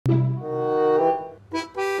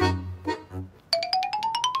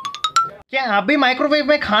क्या आप भी माइक्रोवेव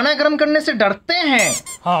में खाना गर्म करने से डरते हैं?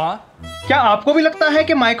 हाँ। क्या आपको भी लगता है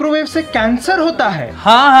कि माइक्रोवेव से कैंसर होता है?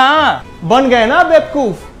 हाँ हाँ, बन गए ना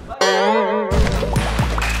बेवकूफ।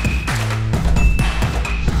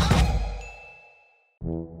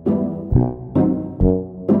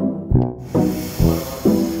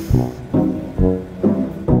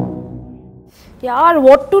 यार,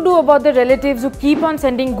 what to do about the relatives who keep on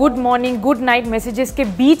sending good morning, good night messages के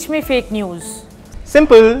बीच में fake news?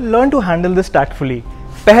 Simple, learn to handle this tactfully.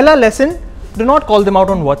 पहला lesson, do not call them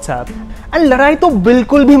out on WhatsApp. And लड़ाई तो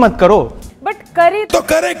बिल्कुल भी मत करो. But करे तो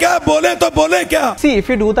करे क्या, बोले तो बोले क्या? See,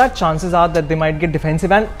 if you do that, chances are that they might get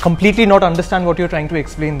defensive and completely not understand what you're trying to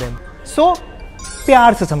explain them. So,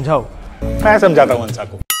 प्यार से समझाओ. मैं समझाता हूँ अंसा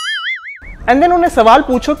को. And then उन्हें सवाल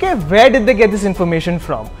पूछो कि where did they get this information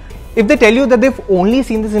from? If they tell you that they've only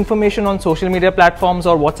seen this information on social media platforms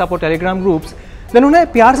or WhatsApp or Telegram groups, then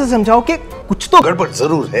उन्हें प्यार से समझाओ कि कुछ तो गड़बड़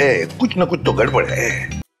जरूर है, कुछ ना कुछ तो गड़बड़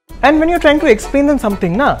है. And when you're trying to explain them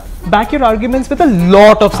something, na, back your arguments with a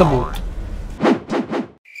lot of support.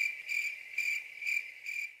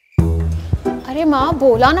 अरे माँ,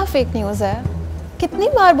 बोला ना फेक न्यूज़ है. कितनी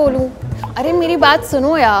बार बोलूँ? अरे मेरी बात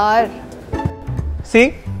सुनो यार.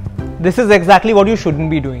 See, this is exactly what you shouldn't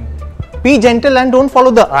be doing. Be gentle and don't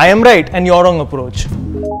follow the I am right and you're wrong approach.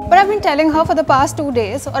 But I've been telling her for the past 2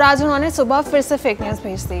 days और आज उन्होंने सुबह फिर से fake news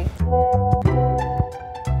भेज दी.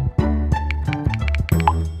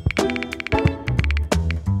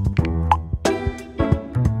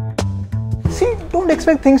 See, don't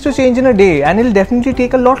expect things to change in a day and it'll definitely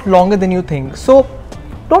take a lot longer than you think. So,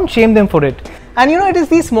 don't shame them for it. And you know, it is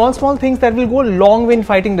these small things that will go a long way in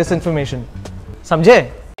fighting disinformation. समझे?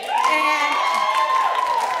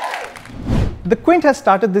 The Quint has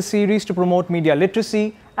started this series to promote media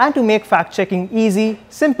literacy and to make fact-checking easy,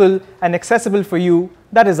 simple and accessible for you,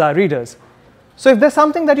 that is our readers. So if there's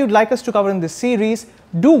something that you'd like us to cover in this series,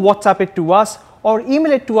 do WhatsApp it to us or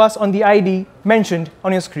email it to us on the ID mentioned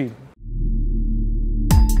on your screen.